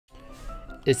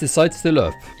Is the site still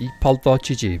up?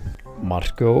 epal.gg.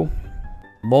 Marco.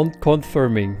 Mont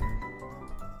confirming.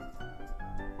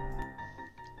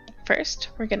 First,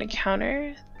 we're gonna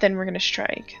counter, then we're gonna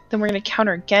strike. Then we're gonna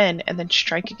counter again, and then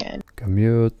strike again.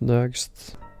 Commute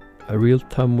next. A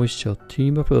real-time voice chat.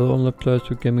 Team up with online players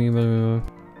to gaming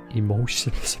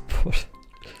emotional support.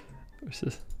 What's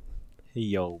this? Hey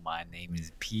yo, my name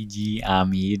is PG.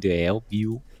 I'm here to help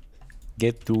you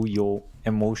get through your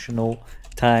emotional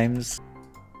times.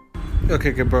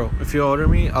 Okay, bro. If you order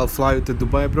me, I'll fly you to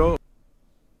Dubai, bro.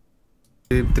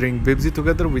 We drink Bibsy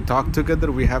together, we talk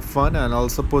together, we have fun, and I'll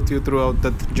support you throughout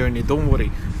that journey. Don't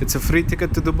worry. It's a free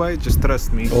ticket to Dubai, just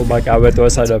trust me. Oh my god, where do I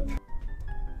sign up?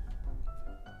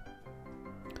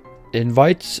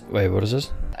 Invites? Wait, what is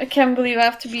this? I can't believe I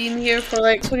have to be in here for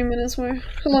like 20 minutes more.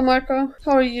 Hello, Marco.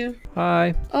 How are you?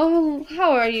 Hi. Oh,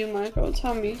 how are you, Marco?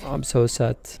 Tell me. I'm so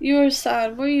sad. You were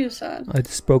sad. Were you sad? I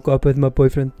just broke up with my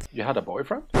boyfriend. You had a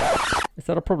boyfriend? Is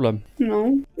that a problem?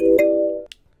 No.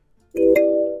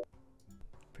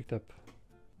 Picked up.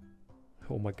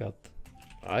 Oh my god.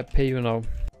 I pay you now.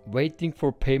 Waiting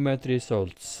for payment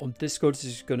results. On Discord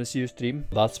is gonna see you stream.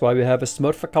 That's why we have a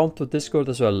Smurf account on Discord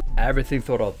as well. Everything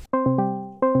thought of.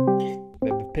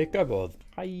 Maybe pick up on.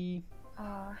 Hi.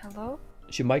 Hello?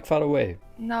 Is your mic far away?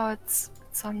 No, it's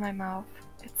on my mouth.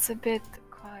 It's a bit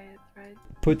quiet, right?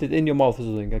 Put it in your mouth or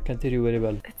something. I can't hear you very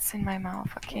well. It's in my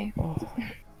mouth, okay. Oh.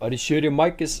 Are you sure your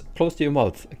mic is close to your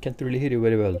mouth? I can't really hear you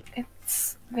very well.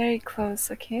 It's very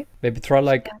close, okay? Maybe try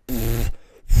like...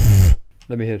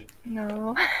 Let me hear.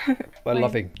 No. While Wait.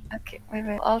 laughing. Okay,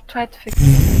 wait. I'll try to fix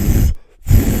it.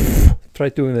 Try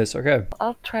doing this, okay?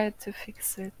 I'll try to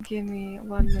fix it. Give me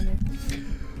 1 minute.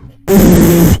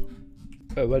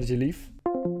 Where did you leave?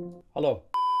 Hello.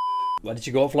 Why did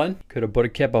you go offline? Could have bought a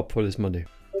kebab for this Monday.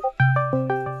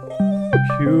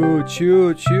 Huge,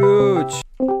 huge, huge.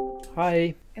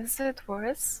 Hi. Is it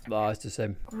worse? No, it's the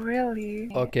same.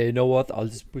 Really? Okay, you know what? I'll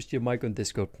just push your mic on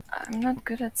Discord. I'm not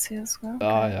good at CSGO.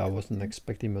 Yeah, I wasn't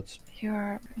expecting much.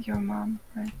 You're your mom,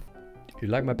 right? You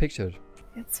like my picture?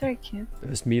 It's very cute. It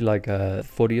was me like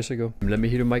 40 years ago. Let me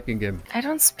hear your mic in game. I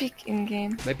don't speak in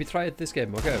game. Maybe try it this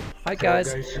game, okay? Hi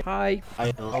guys. Hi.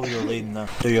 I love you, Lina.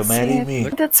 Do you marry me?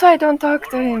 That's why I don't talk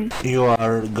to him. You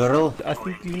are girl? I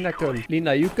think Lina girl.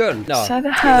 Lina, you girl? No. Shut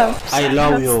up. I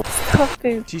love you. Stop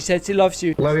it. She said she loves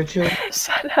you. Love you too.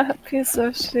 Shut up, piece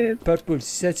of shit. Purple, she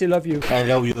said she loves you. I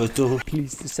love you too.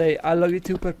 Please say I love you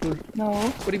too, Purple. No.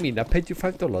 What do you mean? I paid you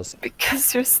 $5.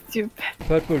 Because you're stupid.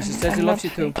 Purple, she said she loves you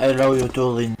too. I love you too,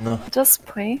 Lina. Just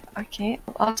play, okay?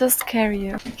 I'll just carry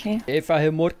you, okay? If I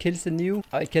have more kills than you,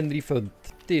 I can refund.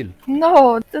 Deal.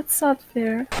 No, that's not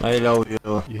fair. I love you.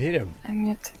 You hear him? I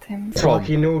muted him.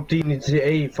 Fucking no,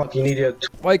 fucking idiot.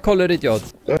 Why call her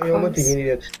idiot? I'm not an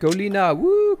idiot. Go Lina,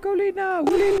 woo, go Lina,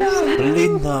 woo Lina.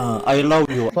 Lina, I love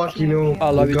you. Fuck you, no. I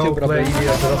love you Go too, play, Brabus.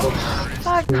 idiot, Roblox.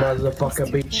 Fuck. Motherfucker,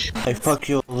 bitch. I fuck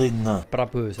you, Lina.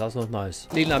 Brabus, that's not nice.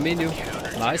 Lina, me and you.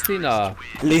 Nice, Lina.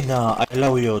 Lina, I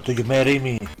love you. Do you marry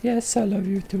me? Yes, I love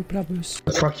you too, Brabus.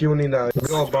 Fuck you, Nina.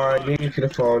 Go, Brian. Leave your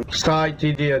phone. Side,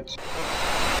 idiot.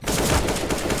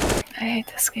 I hate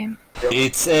this game.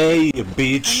 It's a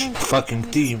bitch fucking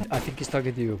team. I think he's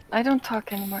talking to you. I don't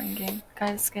talk anymore in game.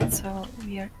 Guys get so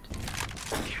weird.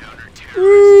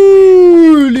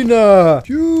 Ooh, Lina!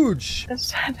 Huge!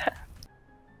 Shut up.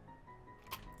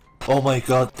 Oh my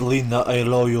god, Lina, I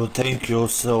love you. Thank you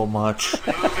so much.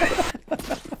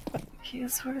 He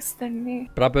is worse than me.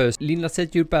 Brabus, Lina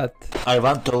said you're bad. I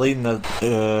want to Lina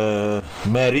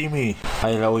marry me.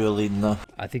 I love you, Lina.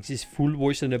 I think she's full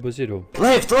voice on Evo Zero.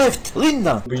 Left,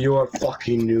 Lina. You are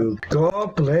fucking noob. Go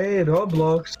play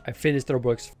Roblox. I finished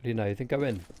Roblox. Lina, you think I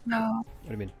win? No. What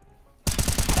do you mean?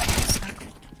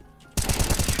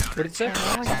 What did you say?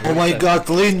 Oh my god,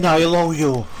 Lina, I love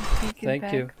you.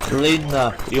 Thank you.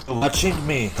 Lina, you're watching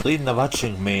me. Lina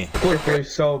watching me. Quickly,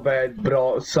 so bad,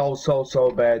 bro. So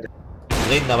bad.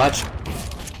 Lina watch.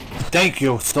 Thank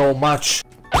you so much.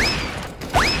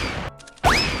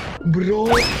 Bro.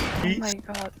 Oh my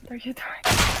god, what are you doing?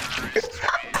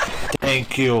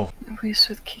 Thank you. We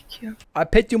should kick you. I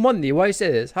paid you money. Why you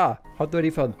say this? Huh? How do I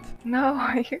refund?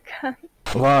 No, you can't.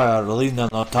 Why are Lina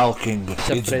not talking?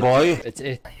 It's Separate. boy. It's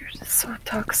it. You're just so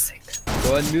toxic.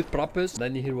 Go and mute Brabus,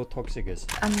 then you hear what toxic is.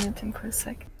 I'm muting for a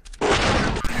sec.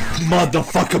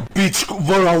 Motherfucker bitch,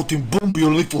 we're out in boom, you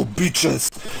little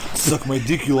bitches. Suck my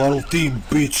dick, you all team,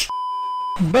 bitch.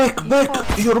 Back,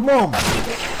 your mom.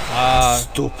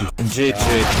 Stupid.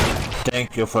 GG.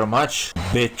 Thank you for much,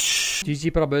 bitch.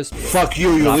 GG Brabus. Fuck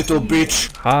you, you little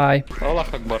bitch. Hi. Allah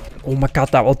Akbar. Oh my god,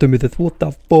 that automated. What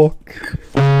the fuck?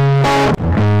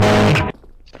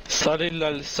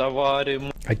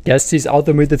 I guess he's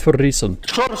automated for a reason.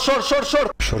 Short.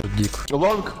 Short dick.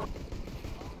 Long.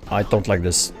 I don't like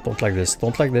this. Don't like this.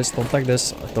 Don't like this. Don't like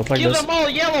this. I don't like Kill this. them all,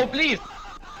 yellow, please!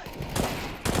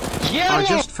 I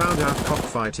just found out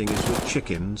cockfighting is with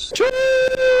chickens.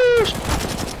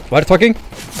 Why are you talking?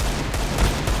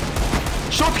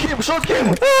 Shoot him! Kill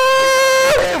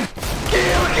him!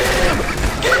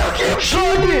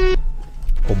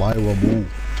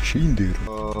 Shoot him!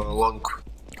 Long.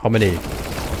 How many?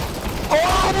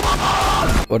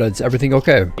 Or is everything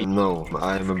okay? No,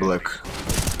 I'm a black.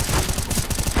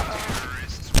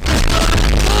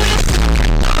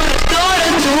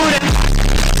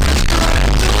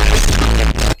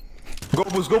 Go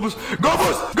boost!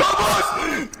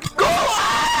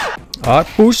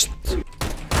 Boost.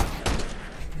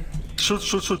 Shoot!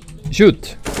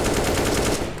 Shoot.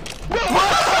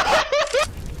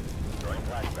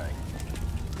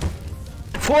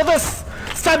 Foda-se!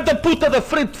 Sai da puta da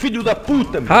frente, filho da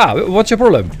puta! What's your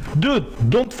problem? Dude,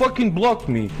 don't fucking block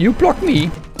me! You block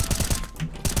me.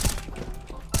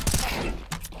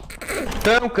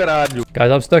 Então, caralho!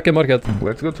 Guys, I'm stuck in market.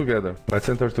 Let's go together. Let's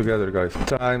enter together, guys.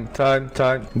 Time.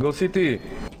 Go city.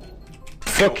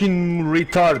 Fucking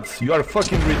retards. You are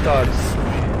fucking retards.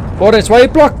 Orange, why you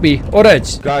block me?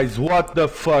 Orange. Guys, what the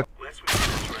fuck?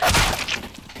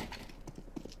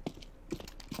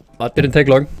 That didn't take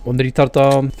long. One retard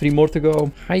down. 3 more to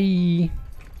go. Hi.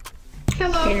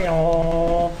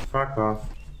 Hello. Fuck off.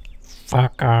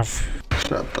 Fuck off.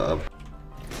 Shut up.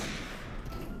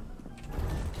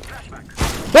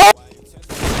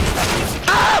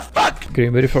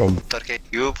 Green, where are you from? Turkey,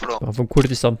 you from? I'm from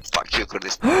Kurdistan. Fuck you,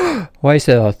 Kurdistan. Why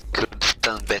say that?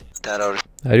 Kurdistan bad terrorist.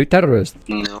 Are you terrorist?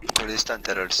 No, Kurdistan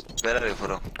terrorist. Where are you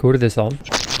from? Kurdistan.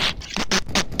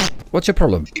 What's your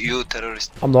problem? You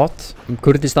terrorist. I'm not. I'm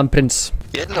Kurdistan prince.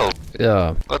 Yellow.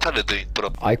 Yeah. What are you doing, bro?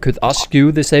 I could ask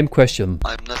you the same question.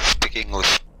 I'm not speaking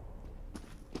English.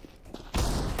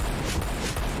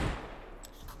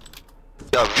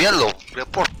 Yeah, yellow.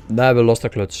 Report. Never lost a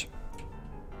clutch.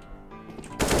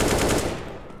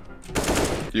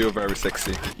 You're very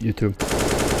sexy. You too.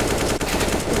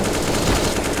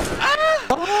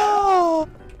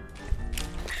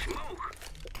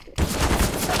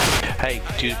 Hey,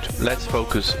 dude, let's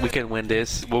focus. We can win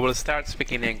this. We will start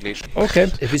speaking English. Okay.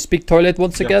 If we speak toilet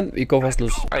once again, we go fast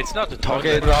lose. It's not the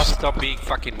toilet. Stop being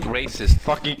fucking racist.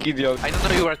 Fucking idiot. I don't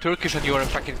know you are Turkish and you are a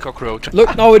fucking cockroach.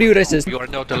 Look, now are you racist? You are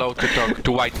not allowed to talk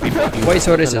to white people. Why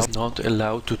so racist? Not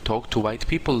allowed to talk to white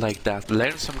people like that.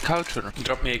 Learn some culture.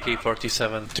 Drop me a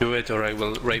K-47. Do it or I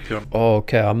will rape you. Oh,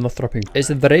 okay, I'm not dropping. Is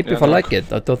it the rape if I like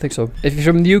it? I don't think so. If you're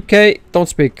from the UK, don't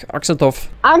speak. Accent off.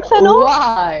 Accent off?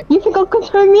 Why? You think I could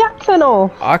turn the accent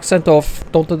off? Accent off.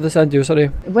 Don't understand you,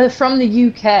 sorry. We're from the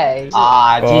UK. GG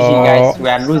guys, we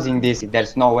are losing this.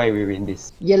 There's no way we win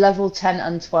this. You're level 10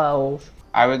 and 12.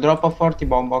 I will drop a 40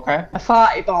 bomb, okay? A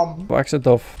 40 bomb. Accent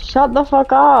off. Shut the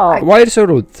fuck up. Why are you so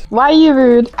rude? Why are you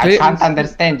rude? I can't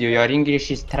understand you. Your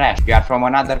English is trash. You are from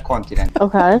another continent.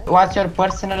 Okay. What's your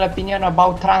personal opinion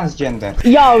about transgender?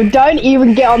 Yo, don't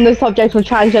even get on the subject of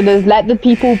transgenders. Let the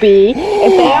people be.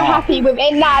 If they are happy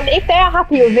within that, if they are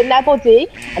happy within their body,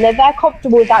 and if they're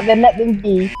comfortable with that, then let them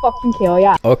be. Fucking kill,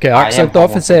 yeah. Okay, accent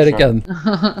off and say it again.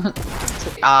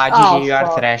 GG, you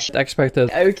are trash.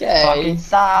 Expected. Okay. Fucking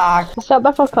suck. Shut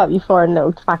the fuck up, you foreign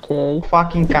little fucky.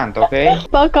 Fucking cunt, okay?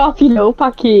 Fuck off, you little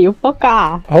fucky. Fuck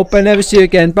off. I hope I never see you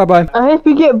again. Bye bye. I hope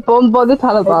you get bombed by the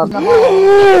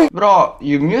Taliban. Bro,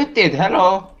 you muted.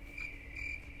 Hello.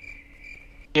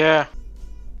 Yeah.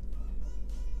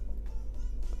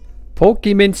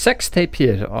 Pokemon sex tape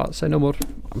here. Say no more.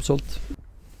 I'm sold.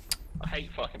 I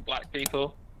hate fucking black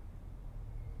people.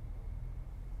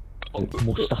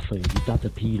 Mustafa, you dad's a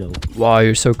pedo. Wow,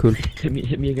 you're so cool. Hit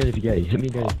me again if you're gay. Hit me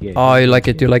again if you're gay. Oh, you like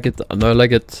it, you like it. No, I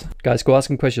like it. Guys, go ask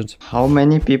him questions. How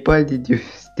many people did you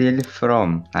steal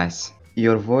from? Nice.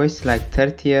 Your voice like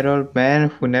 30-year-old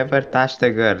man who never touched a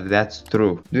girl. That's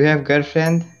true. Do you have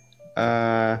girlfriend?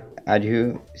 Are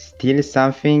you steal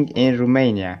something in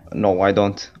Romania? No, I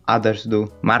don't. Others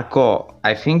do. Marco,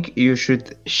 I think you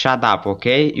should shut up,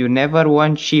 okay? You never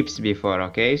won chips before,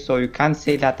 okay? So you can't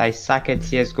say that I suck at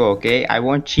CSGO, okay? I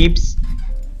won chips.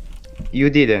 You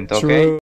didn't, okay? True.